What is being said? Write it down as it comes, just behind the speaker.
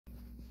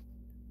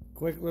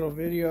quick little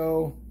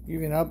video,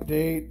 give you an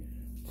update.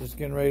 Just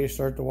getting ready to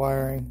start the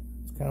wiring.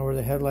 It's kind of where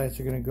the headlights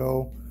are going to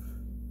go.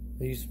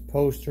 These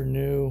posts are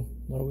new.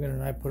 Logan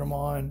and I put them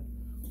on.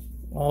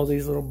 All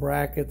these little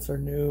brackets are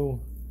new.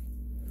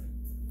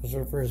 Those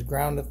are for his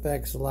ground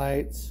effects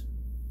lights.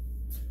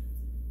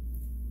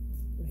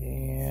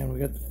 And we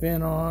got the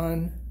fin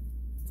on.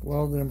 It's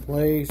welded in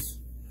place.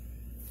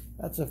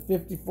 That's a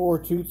 54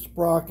 tooth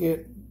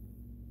sprocket.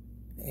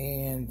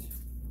 And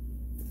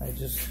I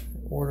just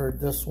ordered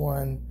this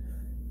one.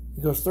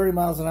 He goes 30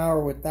 miles an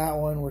hour with that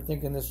one. We're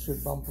thinking this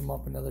should bump him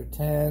up another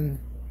 10.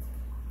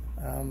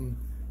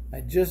 I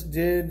just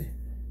did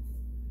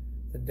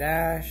the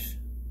dash.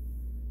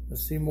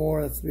 Let's see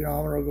more. The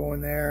speedometer will go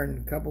in there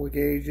and a couple of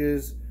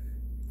gauges.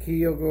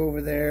 Key will go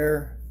over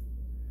there.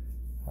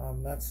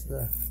 That's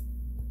the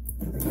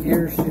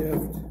gear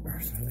shift.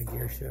 Or sorry, the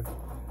gear shift.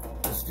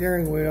 The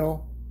steering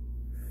wheel.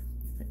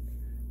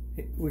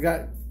 We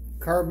got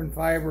carbon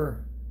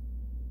fiber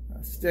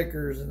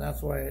stickers, and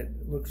that's why it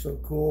looks so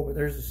cool. But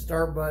there's a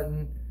start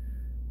button,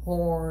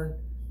 horn,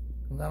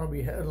 and that'll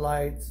be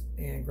headlights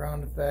and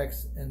ground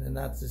effects, and then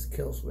that's this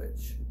kill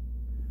switch.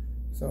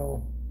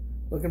 So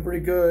looking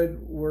pretty good.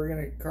 We're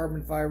gonna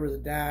carbon fiber the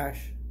dash.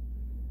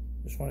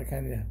 Just want to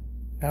kind of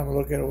have a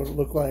look at what it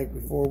looked like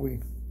before we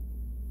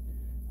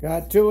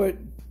got to it.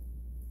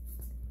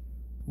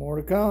 More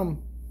to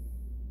come.